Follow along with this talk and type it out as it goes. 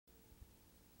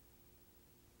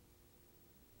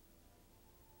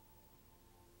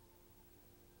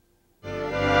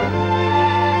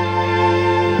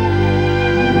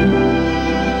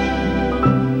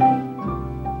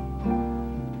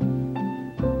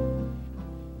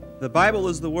The Bible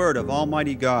is the Word of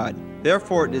Almighty God.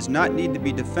 Therefore, it does not need to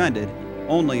be defended,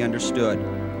 only understood.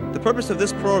 The purpose of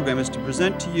this program is to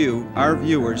present to you, our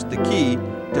viewers, the key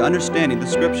to understanding the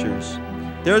Scriptures.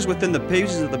 There is within the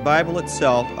pages of the Bible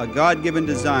itself a God-given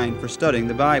design for studying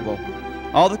the Bible.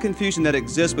 All the confusion that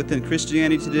exists within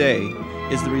Christianity today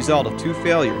is the result of two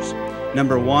failures.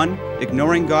 Number one,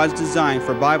 ignoring God's design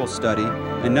for Bible study,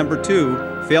 and number two,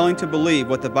 failing to believe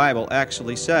what the Bible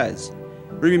actually says.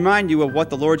 We remind you of what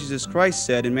the Lord Jesus Christ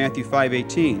said in Matthew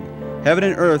 5:18. Heaven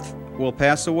and earth will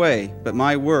pass away, but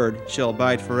my word shall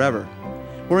abide forever.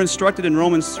 We're instructed in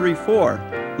Romans 3:4,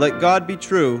 let God be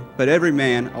true, but every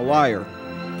man a liar.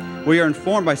 We are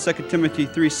informed by 2 Timothy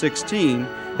 3:16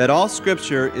 that all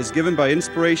Scripture is given by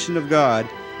inspiration of God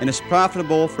and is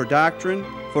profitable for doctrine,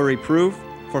 for reproof,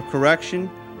 for correction,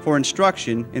 for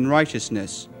instruction in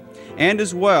righteousness. And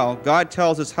as well, God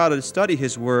tells us how to study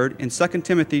His Word in 2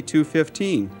 Timothy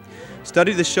 2:15.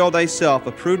 Study to show thyself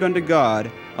approved unto God,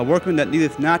 a workman that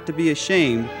needeth not to be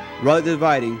ashamed, rightly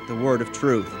dividing the word of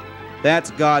truth.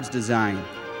 That's God's design,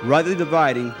 rightly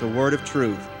dividing the word of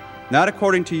truth. Not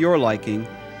according to your liking,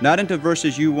 not into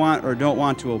verses you want or don't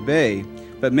want to obey,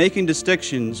 but making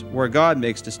distinctions where God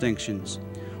makes distinctions.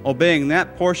 Obeying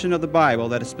that portion of the Bible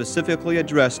that is specifically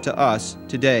addressed to us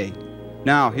today.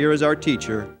 Now, here is our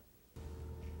teacher.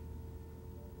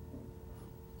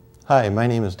 Hi, my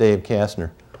name is Dave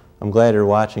Kastner. I'm glad you're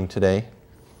watching today.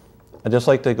 I'd just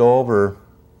like to go over,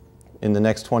 in the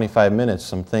next 25 minutes,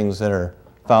 some things that are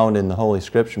found in the Holy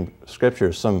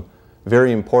Scriptures, some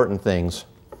very important things.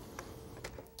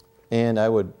 And I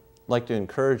would like to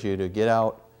encourage you to get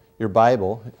out your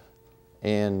Bible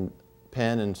and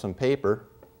pen and some paper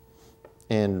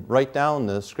and write down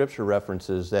the Scripture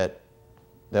references that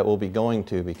we'll be going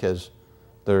to, because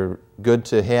they're good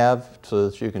to have so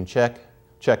that you can check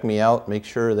me out, make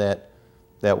sure that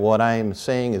what I'm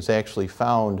saying is actually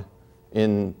found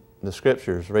in the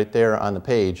Scriptures right there on the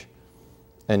page,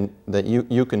 and that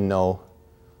you can know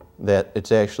that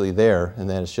it's actually there and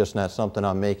that it's just not something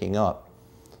I'm making up.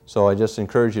 So I just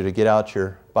encourage you to get out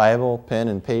your Bible, pen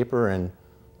and paper, and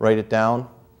write it down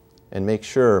and make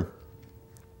sure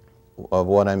of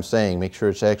what I'm saying, make sure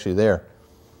it's actually there.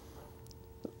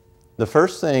 The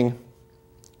first thing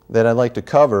that I'd like to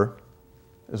cover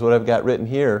is what I've got written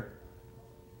here.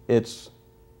 It's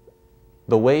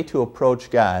the way to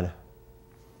approach God.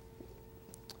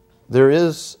 There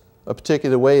is a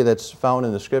particular way that's found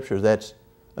in the Scriptures that's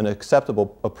an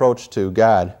acceptable approach to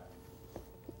God.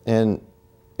 And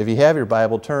if you have your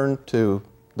Bible, turn to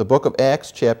the book of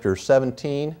Acts, chapter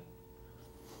 17,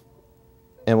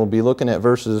 and we'll be looking at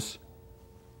verses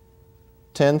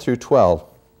 10 through 12.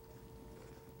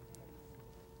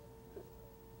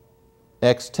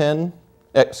 Acts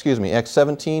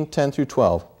 17, 10 through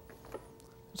 12.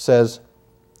 It says,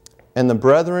 and the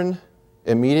brethren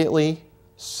immediately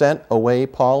sent away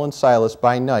Paul and Silas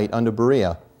by night unto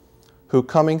Berea, who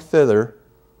coming thither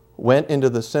went into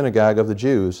the synagogue of the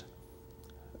Jews.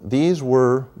 These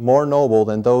were more noble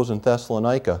than those in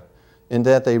Thessalonica, in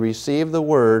that they received the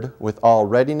word with all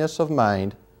readiness of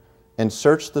mind, and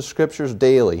searched the Scriptures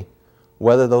daily,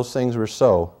 whether those things were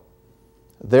so.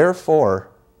 Therefore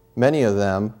many of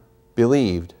them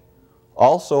believed,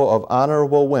 also of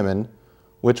honorable women,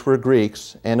 which were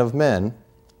Greeks, and of men,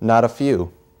 not a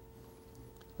few.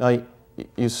 Now,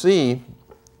 you see,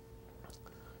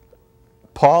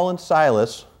 Paul and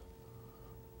Silas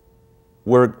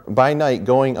were by night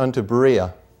going unto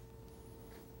Berea.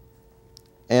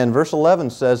 And verse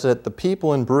 11 says that the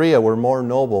people in Berea were more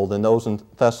noble than those in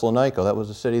Thessalonica. That was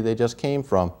the city they just came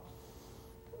from.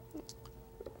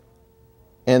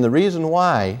 And the reason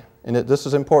why, and this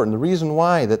is important, the reason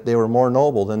why that they were more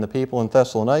noble than the people in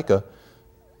Thessalonica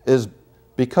is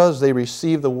because they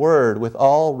received the word with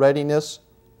all readiness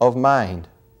of mind.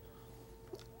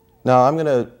 Now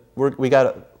we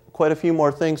got quite a few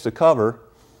more things to cover,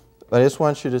 but I just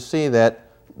want you to see that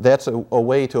that's a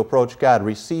way to approach God.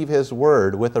 Receive His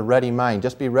word with a ready mind.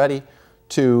 Just be ready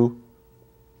to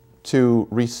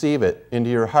receive it into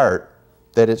your heart,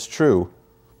 that it's true.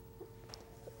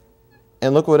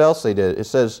 And look what else they did. It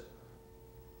says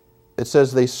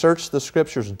they searched the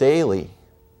Scriptures daily.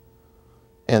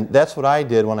 And that's what I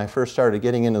did when I first started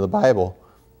getting into the Bible.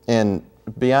 And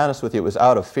to be honest with you, it was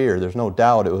out of fear. There's no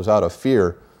doubt it was out of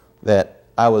fear that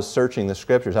I was searching the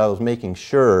Scriptures. I was making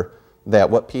sure that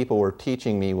what people were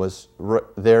teaching me was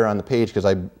there on the page, because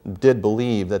I did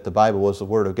believe that the Bible was the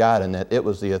Word of God and that it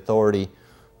was the authority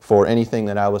for anything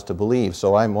that I was to believe.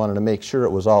 So I wanted to make sure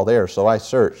it was all there, so I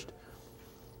searched.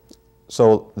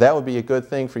 So that would be a good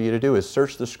thing for you to do, is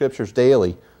search the Scriptures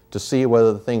daily to see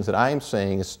whether the things that I'm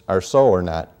saying are so or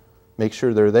not. make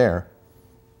sure they're there.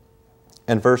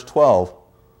 And verse 12,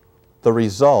 the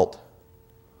result,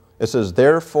 it says,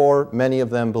 therefore many of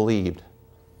them believed.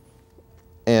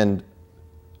 And,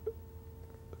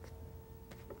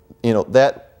 you know,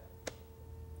 that,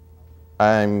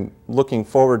 I'm looking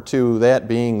forward to that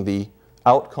being the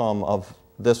outcome of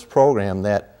this program,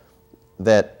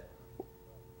 that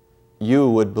you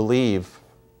would believe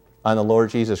on the Lord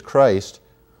Jesus Christ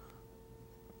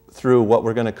through what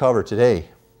we're going to cover today.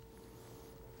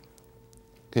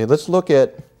 Okay, let's look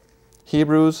at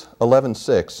Hebrews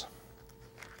 11:6.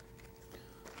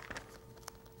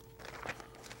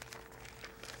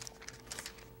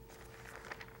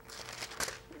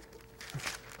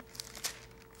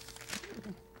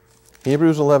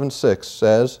 Hebrews 11:6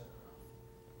 says,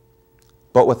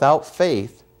 but without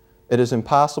faith it is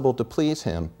impossible to please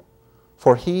him.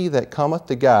 For he that cometh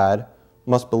to God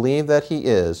must believe that he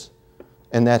is,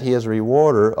 and that he is a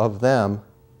rewarder of them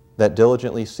that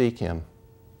diligently seek him.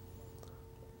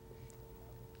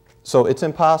 So it's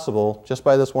impossible, just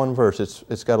by this one verse,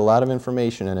 it's got a lot of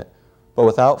information in it, but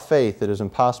without faith it is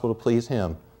impossible to please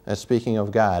him. And speaking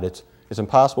of God, it's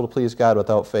impossible to please God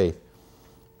without faith.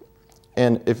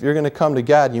 And if you're going to come to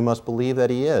God, you must believe that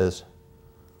he is,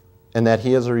 and that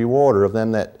he is a rewarder of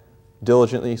them that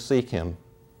diligently seek him.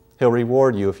 He'll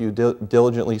reward you if you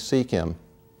diligently seek him.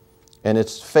 And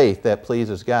it's faith that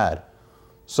pleases God.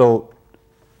 So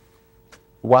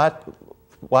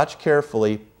watch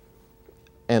carefully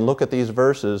and look at these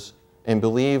verses and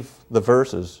believe the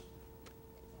verses.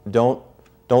 Don't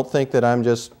think that I'm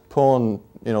just pulling,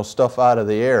 you know, stuff out of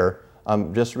the air.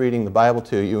 I'm just reading the Bible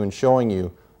to you and showing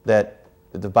you that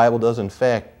the Bible does in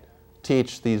fact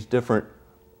teach these different,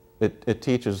 it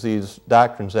teaches these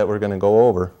doctrines that we're going to go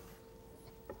over.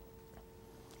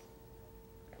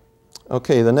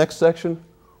 Okay, the next section,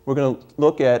 we're going to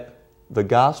look at the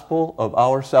gospel of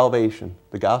our salvation.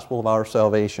 The gospel of our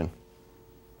salvation.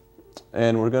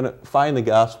 And we're going to find the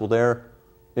gospel there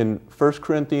in 1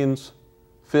 Corinthians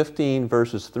 15,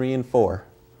 verses 3 and 4.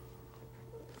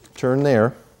 Turn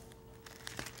there.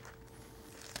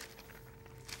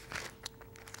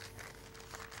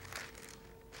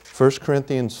 1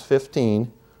 Corinthians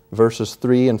 15, verses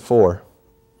 3 and 4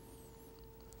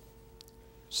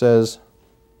 says,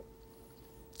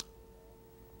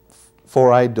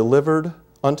 for I delivered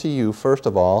unto you first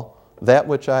of all that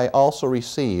which I also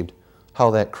received, how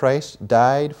that Christ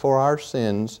died for our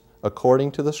sins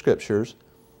according to the Scriptures,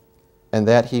 and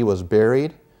that he was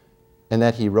buried, and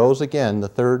that he rose again the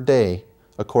third day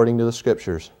according to the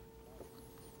Scriptures.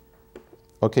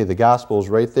 Okay, the gospel is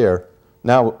right there.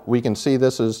 Now we can see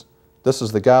this is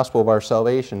the gospel of our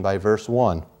salvation by verse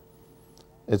 1.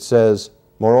 It says,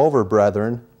 moreover,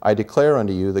 brethren, I declare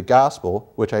unto you the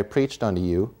gospel which I preached unto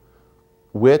you,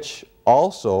 which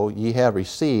also ye have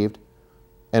received,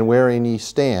 and wherein ye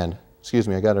stand. Excuse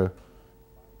me, I've got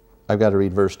to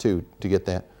read verse 2 to get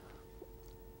that.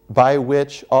 By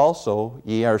which also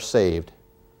ye are saved,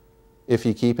 if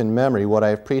ye keep in memory what I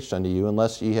have preached unto you,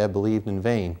 unless ye have believed in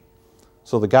vain.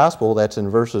 So the gospel that's in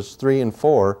verses 3 and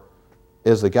 4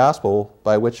 is the gospel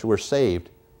by which we're saved.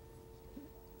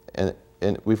 And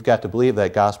we've got to believe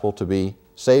that gospel to be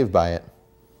saved by it.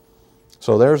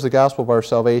 So there's the gospel of our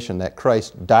salvation, that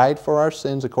Christ died for our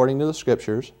sins according to the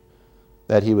Scriptures,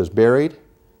 that he was buried,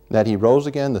 that he rose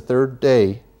again the third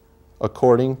day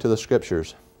according to the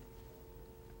Scriptures.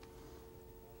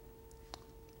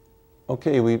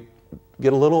 Okay, we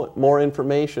get a little more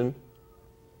information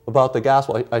about the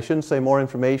gospel. I shouldn't say more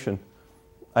information.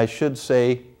 I should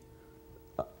say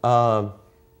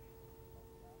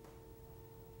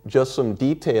just some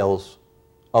details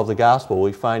of the gospel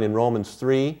we find in Romans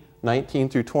 3, 19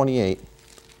 through 28.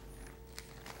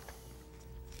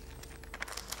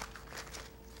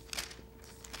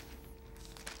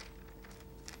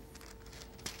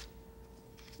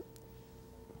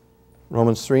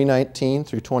 Romans 3, 19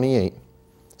 through 28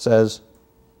 says,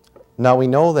 now we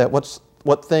know that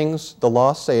what things the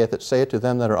law saith, it saith to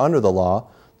them that are under the law,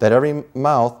 that every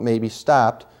mouth may be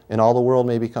stopped, and all the world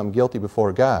may become guilty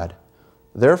before God.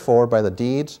 Therefore, by the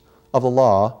deeds of the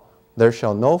law, there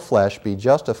shall no flesh be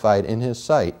justified in his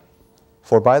sight.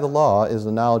 For by the law is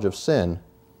the knowledge of sin.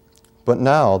 But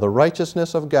now the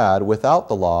righteousness of God without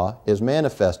the law is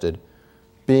manifested,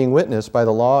 being witnessed by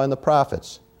the law and the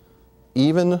prophets,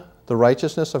 even the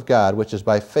righteousness of God which is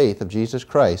by faith of Jesus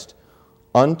Christ,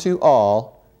 unto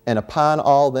all and upon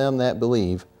all them that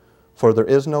believe. For there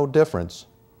is no difference,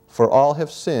 for all have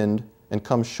sinned and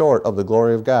come short of the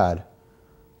glory of God,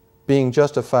 being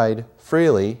justified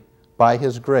freely by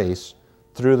his grace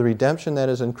through the redemption that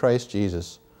is in Christ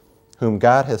Jesus, whom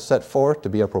God hath set forth to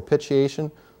be a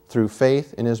propitiation through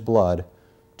faith in his blood,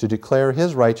 to declare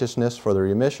his righteousness for the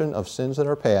remission of sins that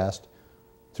are past,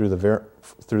 through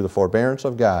the forbearance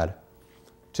of God.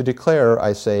 To declare,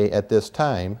 I say, at this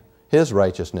time, his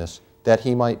righteousness, that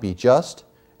he might be just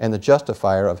and the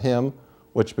justifier of him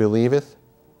which believeth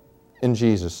in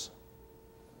Jesus.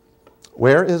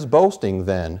 Where is boasting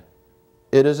then?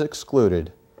 It is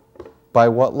excluded. By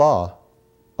what law?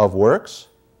 Of works?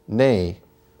 Nay,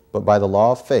 but by the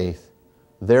law of faith.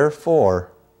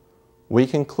 Therefore, we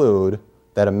conclude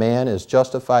that a man is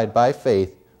justified by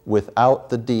faith without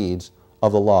the deeds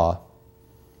of the law.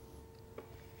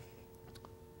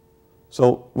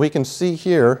 So we can see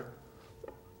here,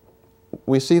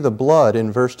 we see the blood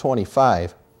in verse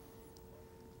 25.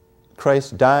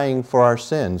 Christ dying for our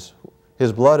sins.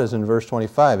 His blood is in verse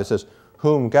 25. It says,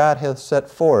 whom God hath set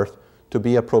forth to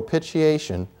be a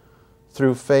propitiation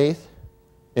through faith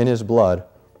in his blood.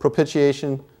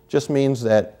 Propitiation just means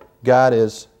that God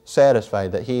is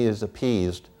satisfied, that he is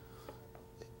appeased.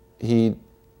 He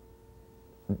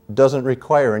doesn't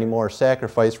require any more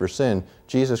sacrifice for sin.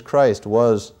 Jesus Christ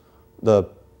was the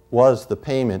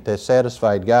payment that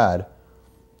satisfied God,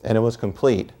 and it was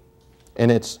complete. And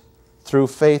it's through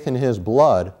faith in his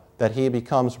blood that he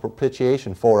becomes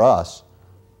propitiation for us.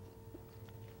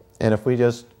 And if we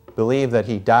just believe that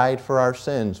he died for our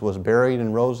sins, was buried,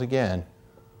 and rose again,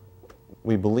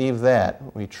 we believe that,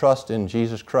 we trust in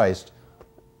Jesus Christ,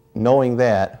 knowing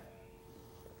that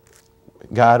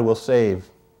God will save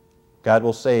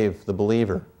the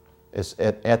believer. It's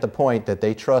at the point that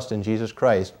they trust in Jesus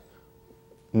Christ,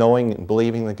 knowing and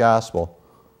believing the gospel,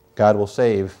 God will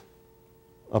save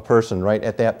a person right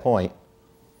at that point.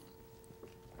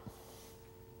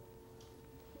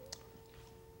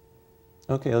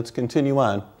 Okay, let's continue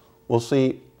on. We'll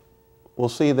see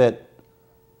that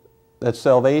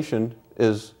salvation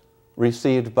is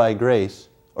received by grace,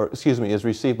 is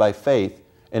received by faith,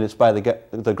 and it's by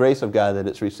the grace of God that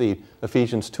it's received.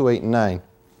 Ephesians 2:8 and 9.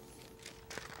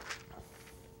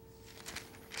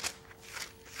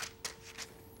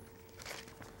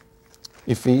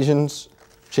 Ephesians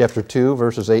chapter 2,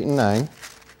 verses 8 and 9.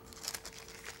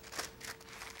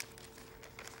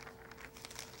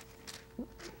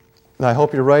 Now, I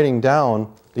hope you're writing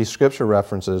down these scripture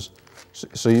references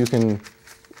so you can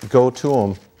go to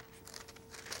them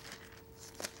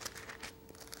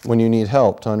when you need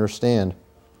help to understand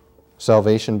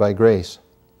salvation by grace.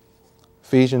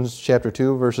 Ephesians chapter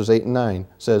 2, verses 8 and 9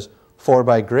 says, for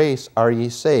by grace are ye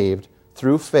saved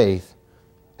through faith,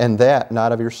 and that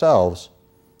not of yourselves.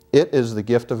 It is the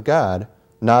gift of God,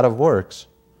 not of works,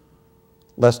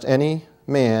 lest any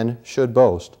man should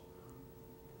boast.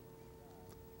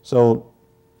 So,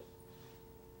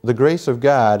 the grace of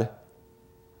God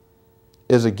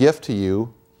is a gift to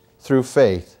you through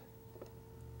faith.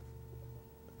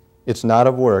 It's not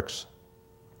of works,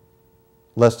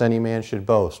 lest any man should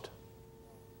boast.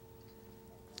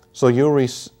 So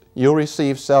you'll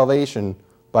receive salvation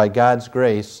by God's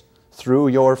grace through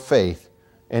your faith.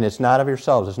 And it's not of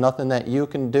yourselves. It's nothing that you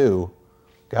can do.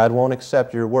 God won't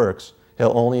accept your works.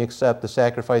 He'll only accept the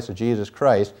sacrifice of Jesus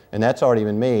Christ, and that's already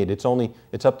been made. It's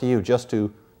up to you just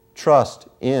to trust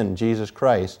in Jesus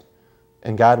Christ,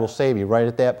 and God will save you right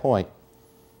at that point.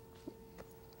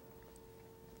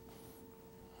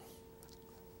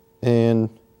 And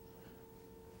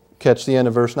catch the end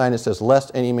of verse 9. It says,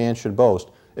 lest any man should boast.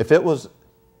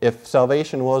 If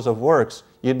salvation was of works,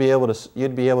 you'd be able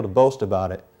to boast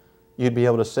about it. You'd be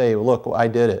able to say, well, look, I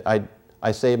did it.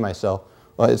 I saved myself.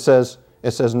 Well, it says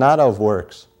not of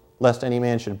works, lest any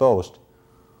man should boast.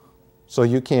 So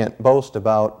you can't boast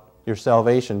about your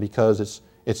salvation because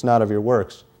it's not of your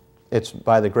works. It's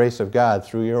by the grace of God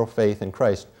through your faith in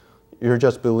Christ. You're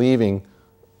just believing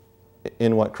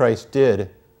in what Christ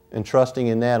did and trusting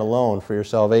in that alone for your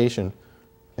salvation,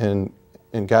 and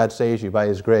God saves you by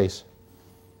His grace.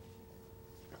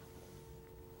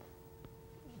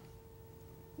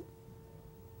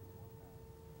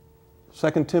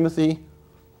 Second Timothy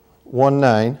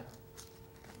 1:9.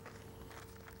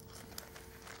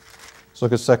 Let's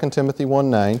look at 2 Timothy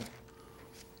 1:9.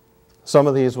 Some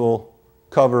of these we'll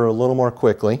cover a little more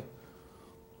quickly.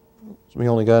 We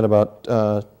only got about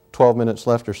 12 minutes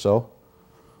left or so.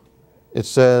 It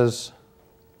says,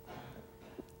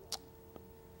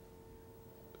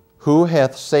 who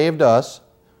hath saved us,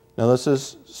 now this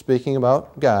is speaking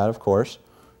about God, of course,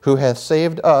 who hath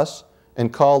saved us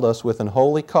and called us with an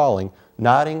holy calling,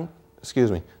 not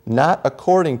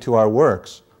according to our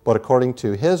works, but according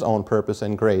to His own purpose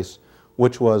and grace,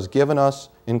 which was given us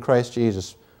in Christ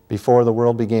Jesus before the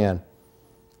world began.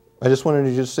 I just wanted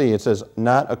you to see, it says,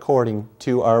 not according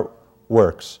to our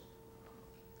works.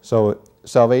 So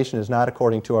salvation is not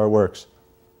according to our works.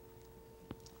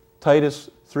 Titus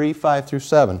 3, 5 through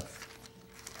 7.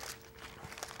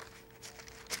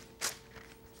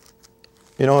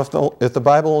 You know, if the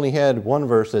Bible only had one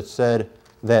verse that said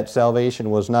that salvation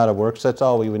was not of works, that's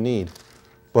all we would need.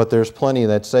 But there's plenty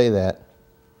that say that.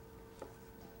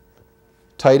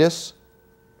 Titus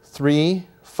 3,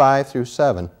 5 through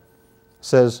 7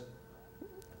 says,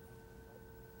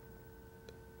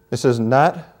 it says,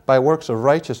 not by works of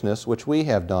righteousness which we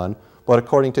have done, but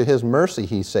according to His mercy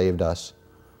He saved us,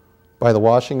 by the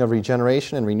washing of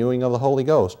regeneration and renewing of the Holy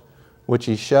Ghost, which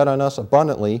He shed on us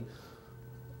abundantly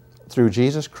through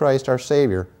Jesus Christ our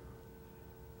Savior,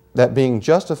 that being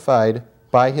justified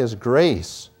by His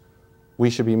grace, we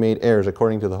should be made heirs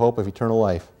according to the hope of eternal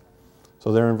life.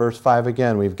 So there in verse 5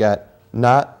 again, we've got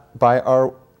not by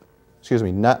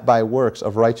works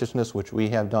of righteousness which we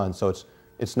have done. So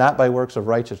it's not by works of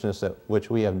righteousness which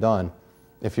we have done.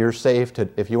 If you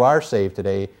are saved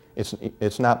today,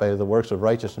 it's not by the works of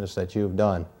righteousness that you've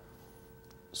done.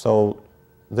 So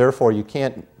therefore you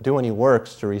can't do any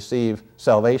works to receive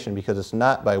salvation, because it's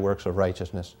not by works of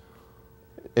righteousness.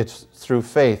 It's through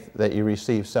faith that you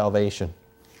receive salvation.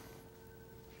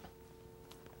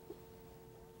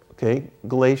 Okay,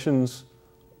 Galatians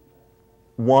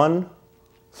 1,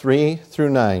 3 through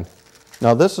 9.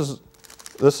 Now this is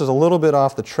a little bit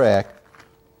off the track,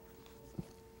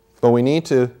 but we need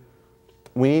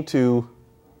to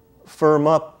firm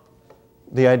up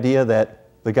the idea that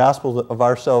the gospel of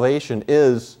our salvation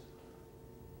is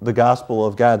the gospel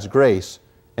of God's grace,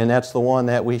 and that's the one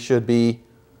that we should be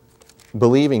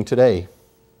believing today.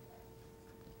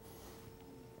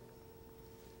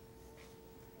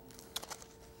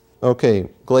 Okay,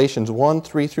 Galatians 1,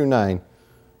 3 through 9.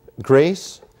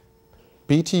 Grace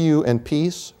be to you and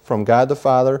peace from God the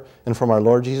Father and from our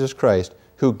Lord Jesus Christ,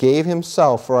 who gave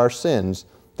Himself for our sins,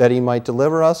 that He might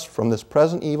deliver us from this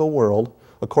present evil world,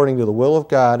 according to the will of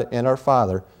God and our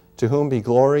Father, to whom be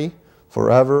glory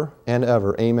forever and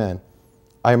ever. Amen.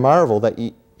 I marvel that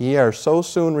ye are so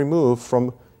soon removed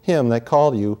from Him that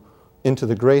called you into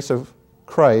the grace of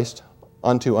Christ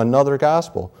unto another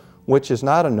gospel, which is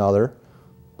not another,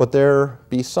 but there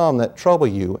be some that trouble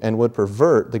you and would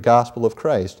pervert the gospel of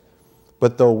Christ.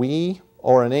 But though we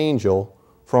or an angel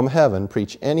from heaven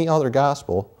preach any other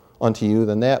gospel unto you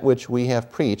than that which we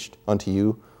have preached unto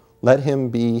you, let him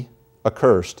be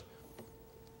accursed.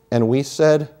 And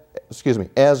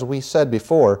as we said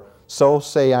before, so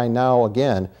say I now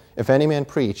again, if any man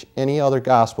preach any other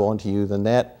gospel unto you than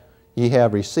that ye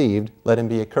have received, let him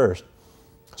be accursed.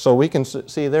 So we can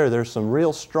see there's some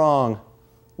real strong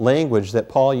language that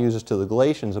Paul uses to the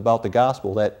Galatians about the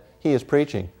gospel that he is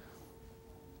preaching.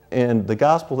 And the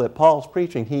gospel that Paul's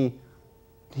preaching,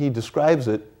 he describes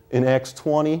it in Acts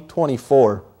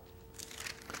 20:24.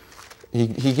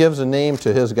 He gives a name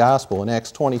to his gospel in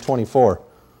Acts 20:24.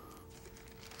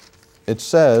 It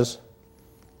says,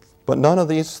 but none of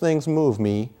these things move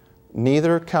me,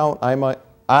 neither count I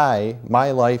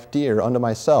my life dear unto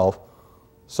myself,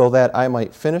 so that I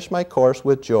might finish my course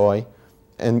with joy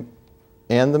and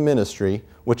the ministry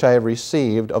which I have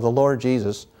received of the Lord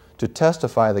Jesus, to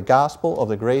testify the gospel of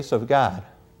the grace of God.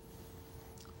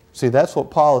 See, that's what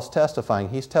Paul is testifying.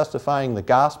 He's testifying the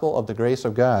gospel of the grace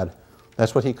of God.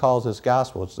 That's what he calls his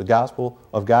gospel. It's the gospel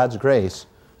of God's grace.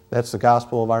 That's the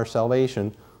gospel of our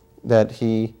salvation that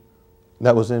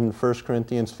was in 1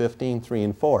 Corinthians 15, 3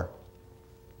 and 4.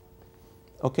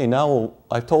 Okay, now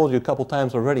I've told you a couple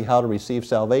times already how to receive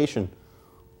salvation.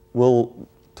 We'll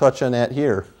touch on that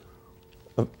here.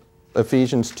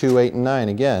 Ephesians 2, 8 and 9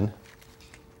 again.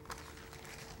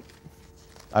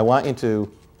 I want you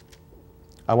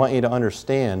to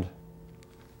understand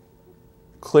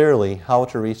clearly how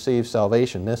to receive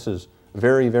salvation. This is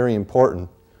very, very important.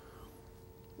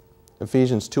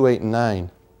 Ephesians 2, 8 and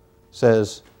 9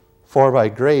 says, for by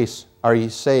grace are ye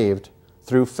saved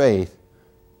through faith,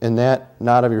 and that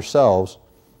not of yourselves.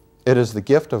 It is the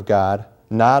gift of God,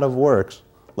 not of works,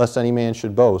 lest any man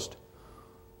should boast.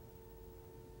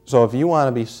 So if you want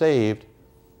to be saved,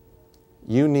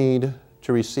 you need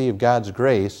to receive God's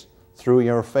grace through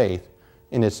your faith.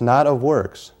 And it's not of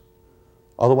works.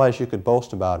 Otherwise you could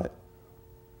boast about it.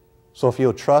 So if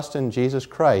you'll trust in Jesus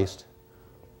Christ,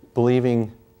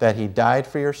 believing that He died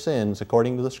for your sins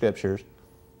according to the Scriptures,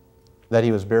 that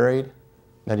He was buried,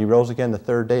 that He rose again the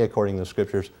third day according to the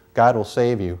Scriptures, God will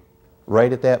save you.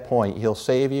 Right at that point, He'll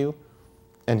save you,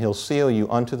 and He'll seal you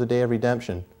unto the day of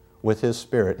redemption. With His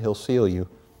Spirit, He'll seal you.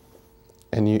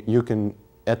 And you can,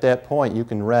 at that point, you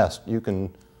can rest. You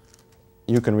can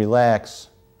relax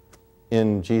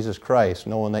in Jesus Christ,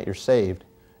 knowing that you're saved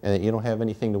and that you don't have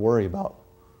anything to worry about.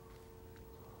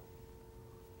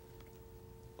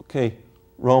 Okay,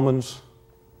 Romans.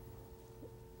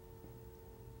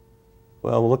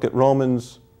 Well, we'll look at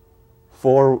Romans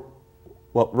 4.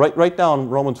 Well, write down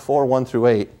Romans 4, 1 through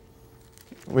 8.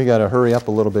 We got to hurry up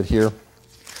a little bit here,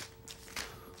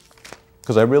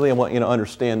 because I really want you to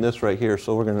understand this right here.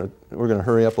 So we're gonna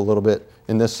hurry up a little bit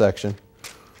in this section.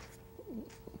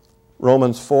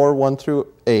 Romans 4, 1 through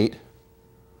 8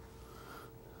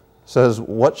 says,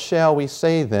 "What shall we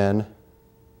say then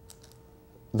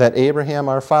that Abraham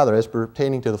our father, as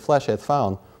pertaining to the flesh, hath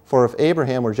found? For if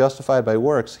Abraham were justified by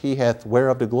works, he hath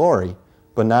whereof to glory,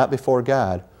 but not before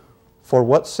God. For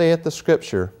what saith the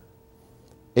Scripture?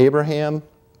 Abraham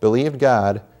believed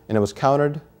God, and it was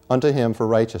counted unto him for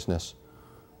righteousness.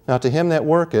 Now to him that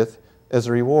worketh is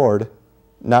a reward,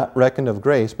 not reckoned of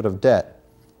grace, but of debt.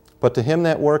 But to him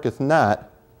that worketh not,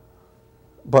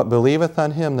 but believeth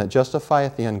on him that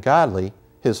justifieth the ungodly,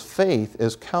 his faith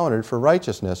is counted for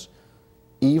righteousness.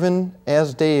 Even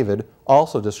as David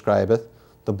also describeth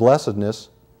the blessedness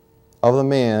of the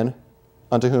man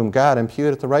unto whom God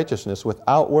imputeth the righteousness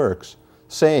without works,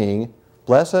 saying,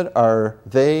 Blessed are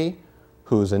they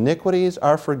whose iniquities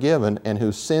are forgiven and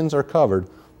whose sins are covered.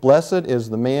 Blessed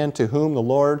is the man to whom the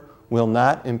Lord will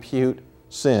not impute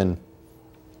sin."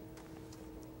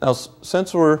 Now,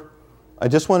 I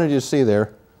just wanted you to see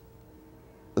there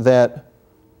that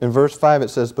in verse 5 it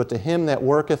says, "But to him that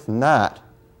worketh not,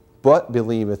 but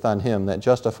believeth on him that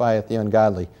justifieth the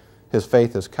ungodly, his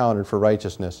faith is counted for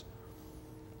righteousness."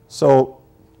 So,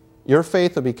 your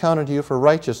faith will be counted to you for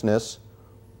righteousness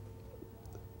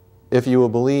if you will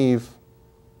believe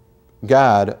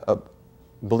God,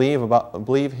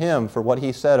 believe Him for what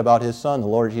He said about His Son, the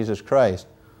Lord Jesus Christ,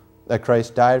 that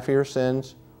Christ died for your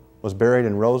sins, was buried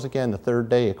and rose again the third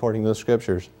day according to the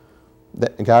Scriptures.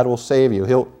 That God will save you.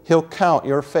 He'll count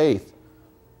your faith.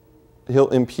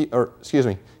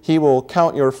 He will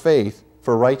count your faith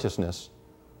for righteousness.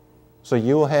 So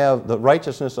you will have the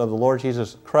righteousness of the Lord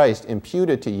Jesus Christ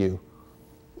imputed to you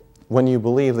when you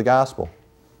believe the gospel.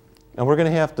 And we're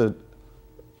going to have to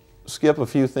skip a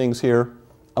few things here.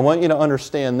 I want you to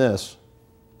understand this.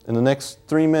 In the next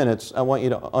 3 minutes, I want you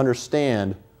to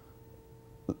understand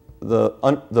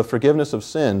the forgiveness of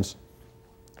sins.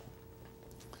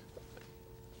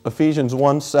 Ephesians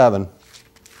 1:7.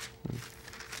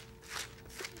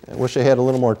 I wish I had a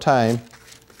little more time,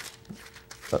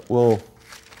 but we'll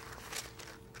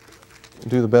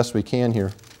do the best we can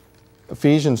here.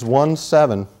 Ephesians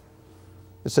 1:7.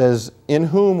 It says, "In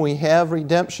whom we have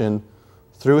redemption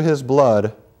through His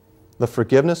blood, the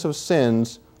forgiveness of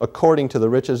sins according to the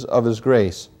riches of His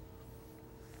grace."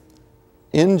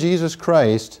 In Jesus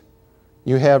Christ,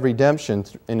 you have redemption,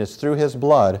 and it's through His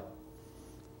blood,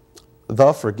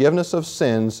 the forgiveness of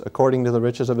sins according to the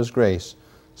riches of His grace.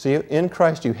 See, in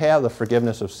Christ you have the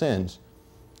forgiveness of sins.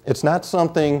 It's not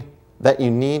something that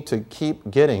you need to keep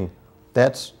getting.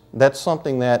 That's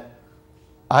something that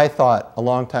I thought a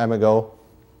long time ago,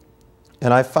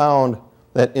 and I found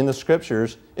that in the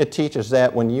Scriptures it teaches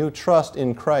that when you trust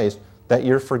in Christ, that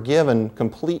you're forgiven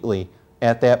completely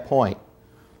at that point.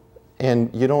 And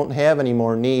you don't have any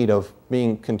more need of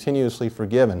being continuously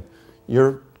forgiven.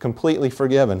 You're completely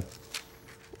forgiven.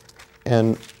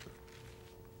 And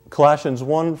Colossians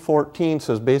 1:14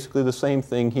 says basically the same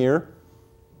thing here.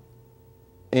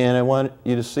 And I want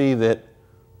you to see that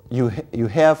you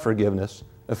have forgiveness.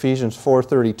 Ephesians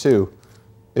 4:32.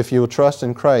 If you will trust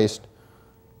in Christ,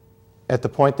 at the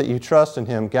point that you trust in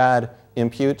Him, God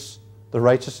imputes the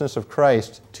righteousness of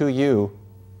Christ to you,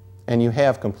 and you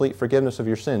have complete forgiveness of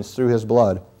your sins through His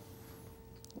blood.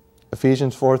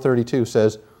 Ephesians 4:32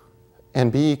 says,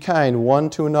 "And be ye kind one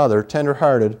to another,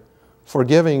 tender-hearted,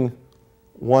 forgiving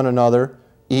one another,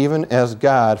 even as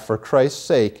God, for Christ's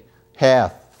sake,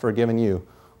 hath forgiven you."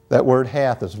 That word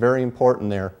 "hath" is very important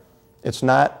there.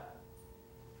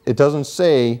 It doesn't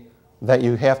say that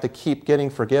you have to keep getting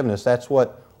forgiveness. That's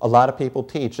what a lot of people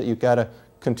teach, that you've got to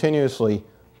continuously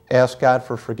ask God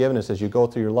for forgiveness as you go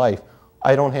through your life.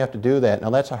 I don't have to do that.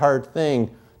 Now that's a hard thing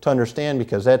to understand,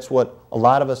 because that's what a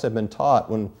lot of us have been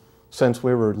taught since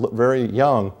we were very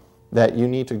young, that you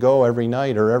need to go every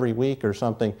night or every week or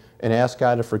something and ask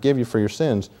God to forgive you for your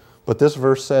sins. But this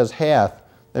verse says "hath."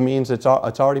 That means it's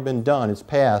already been done. It's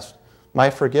past.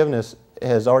 My forgiveness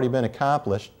has already been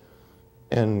accomplished,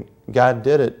 and God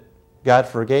did it. God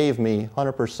forgave me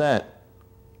 100%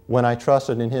 when I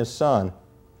trusted in His Son.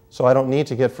 So I don't need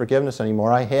to get forgiveness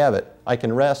anymore. I have it. I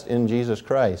can rest in Jesus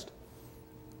Christ.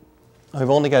 I've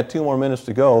only got 2 more minutes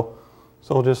to go,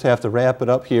 so we'll just have to wrap it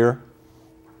up here.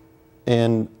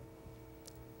 And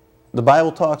the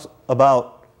Bible talks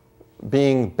about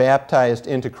being baptized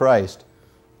into Christ.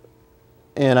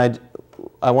 And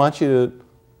I want you to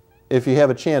if you have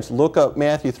a chance, look up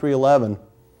Matthew 3:11,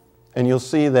 and you'll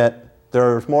see that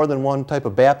there's more than one type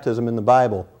of baptism in the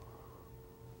Bible.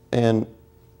 And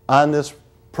on this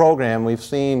program, we've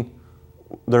seen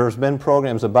there's been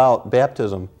programs about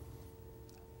baptism.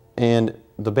 And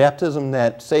the baptism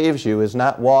that saves you is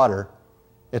not water.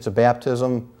 It's a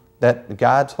baptism that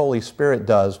God's Holy Spirit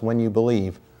does when you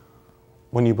believe.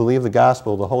 When you believe the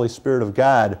gospel, the Holy Spirit of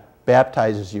God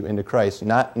baptizes you into Christ.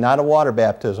 Not a water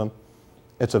baptism.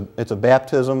 It's a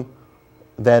baptism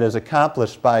that is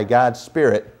accomplished by God's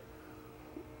Spirit.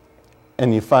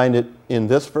 And you find it in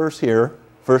this verse here,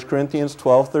 1 Corinthians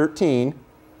 12:13.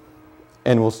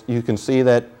 And you can see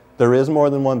that there is more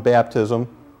than one baptism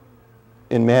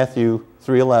in Matthew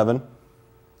 3:11.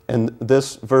 And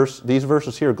these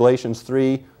verses here, Galatians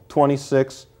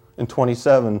 3:26 and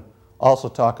 27, also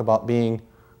talk about being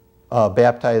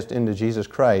baptized into Jesus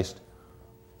Christ.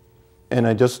 And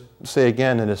I just say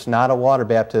again that it's not a water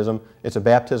baptism. It's a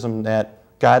baptism that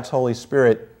God's Holy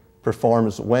Spirit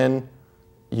performs when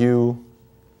you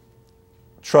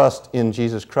trust in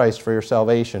Jesus Christ for your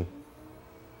salvation.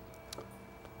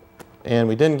 And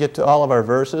we didn't get to all of our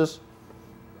verses,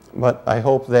 but I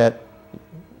hope that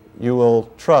you will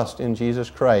trust in Jesus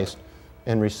Christ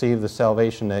and receive the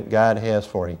salvation that God has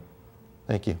for you.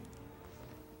 Thank you.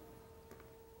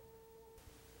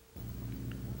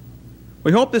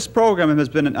 We hope this program has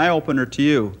been an eye-opener to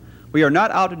you. We are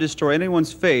not out to destroy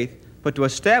anyone's faith, but to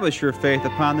establish your faith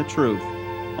upon the truth.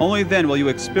 Only then will you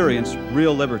experience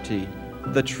real liberty.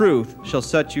 The truth shall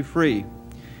set you free.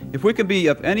 If we can be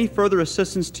of any further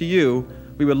assistance to you,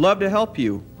 we would love to help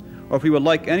you. Or if you would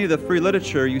like any of the free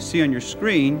literature you see on your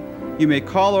screen, you may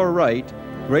call or write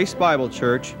Grace Bible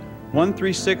Church,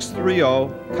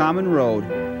 13630 Common Road,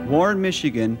 Warren,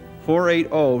 Michigan,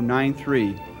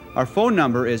 48093. Our phone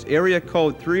number is area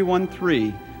code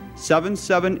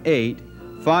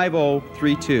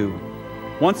 313-778-5032.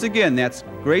 Once again, that's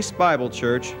Grace Bible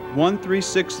Church,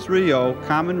 13630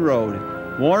 Common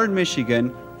Road, Warren,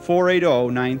 Michigan,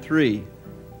 48093.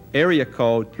 Area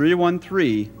code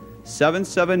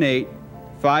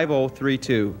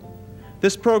 313-778-5032.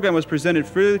 This program was presented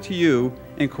freely to you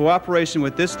in cooperation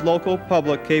with this local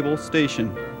public cable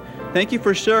station. Thank you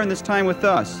for sharing this time with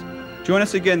us. Join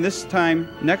us again this time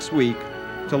next week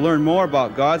to learn more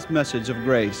about God's message of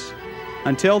grace.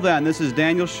 Until then, this is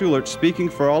Daniel Schulert speaking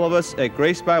for all of us at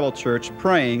Grace Bible Church,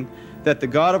 praying that the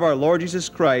God of our Lord Jesus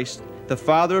Christ, the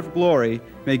Father of glory,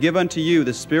 may give unto you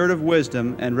the spirit of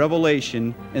wisdom and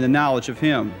revelation in the knowledge of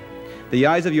Him, the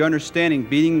eyes of your understanding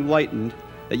being enlightened,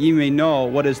 that ye may know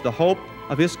what is the hope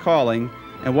of His calling,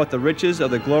 and what the riches of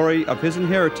the glory of His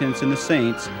inheritance in the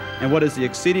saints, and what is the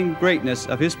exceeding greatness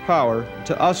of His power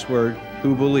to usward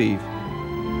who believe.